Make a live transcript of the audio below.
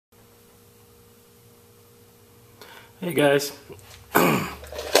Hey guys,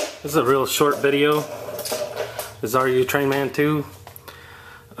 this is a real short video. This is RU Trainman 2.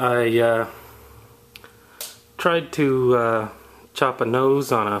 I tried to chop a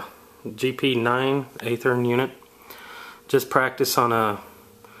nose on a GP-9 Athearn unit. Just practice on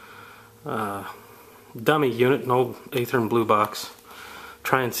a dummy unit, an old Athearn blue box.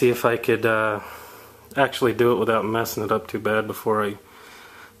 Try and see if I could actually do it without messing it up too bad before I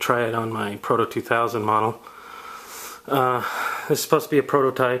try it on my Proto 2000 model. This is supposed to be a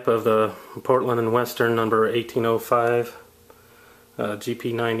prototype of the Portland & Western number 1805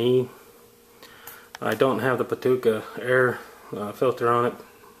 GP-9E. I don't have the Patuca air filter on it,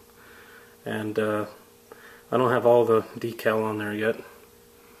 and I don't have all the decal on there yet.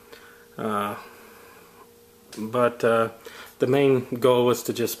 But the main goal was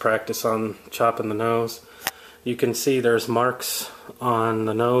to just practice on chopping the nose. You can see there's marks on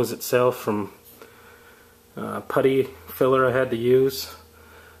the nose itself from putty filler I had to use.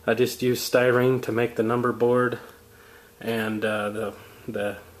 I just used styrene to make the number board and the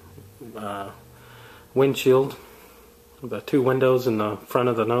windshield, the two windows in the front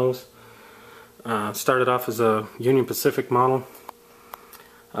of the nose. Started off as a Union Pacific model.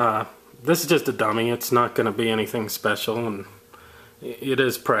 This is just a dummy. It's not going to be anything special, and it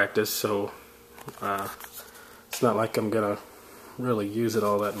is practice, so it's not like I'm going to really use it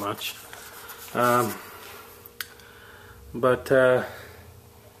all that much. But I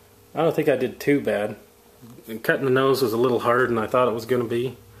don't think I did too bad. And cutting the nose was a little harder than I thought it was going to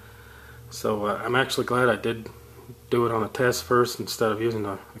be. So I'm actually glad I did do it on a test first instead of using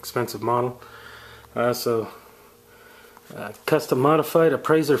an expensive model. Custom modified a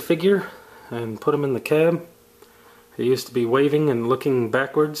Praiser figure and put him in the cab. He used to be waving and looking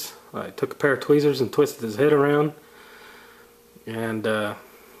backwards. I took a pair of tweezers and twisted his head around, and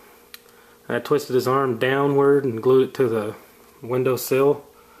I twisted his arm downward and glued it to the window sill,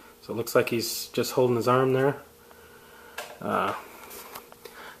 so it looks like he's just holding his arm there. You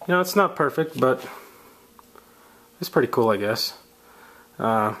know, it's not perfect, but it's pretty cool, I guess.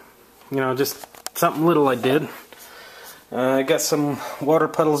 You know, just something little I did. I got some water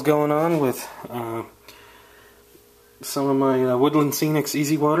puddles going on with some of my Woodland Scenics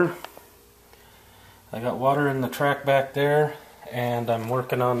Easy Water. I got water in the track back there, and I'm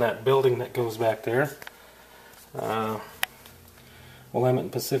working on that building that goes back there.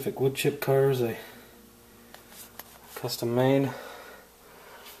 Willamette Pacific wood chip cars, I custom made.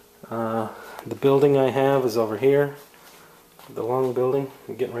 The building I have is over here, the long building.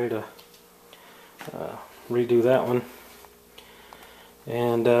 I'm getting ready to redo that one.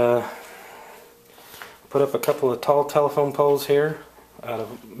 And put up a couple of tall telephone poles here,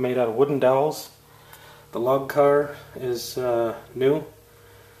 made out of wooden dowels. The log car is new.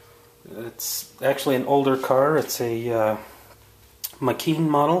 It's actually an older car. It's a McKean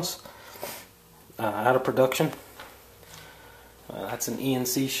models, out of production. That's an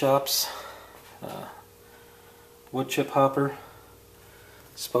E&C Shops wood chip hopper.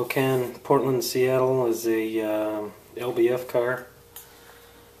 Spokane, Portland, Seattle is a LBF car.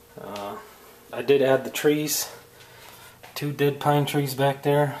 I did add the trees. Two dead pine trees back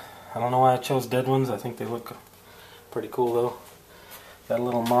there. I don't know why I chose dead ones. I think they look pretty cool though. Got a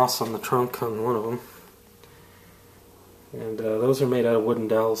little moss on the trunk on one of them. And those are made out of wooden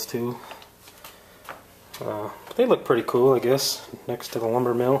dowels too. But they look pretty cool, I guess, next to the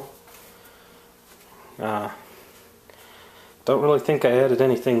lumber mill. Don't really think I added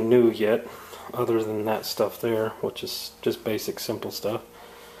anything new yet, other than that stuff there, which is just basic, simple stuff.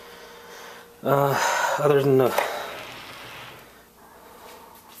 Other than a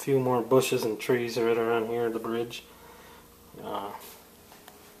few more bushes and trees right around here at the bridge.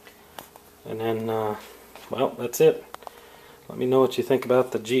 And then, well, that's it. Let me know what you think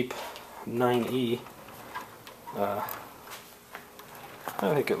about the Jeep 9E. I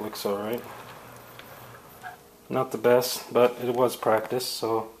think it looks alright. Not the best, but it was practice,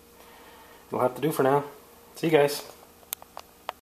 so it'll have to do for now. See you guys.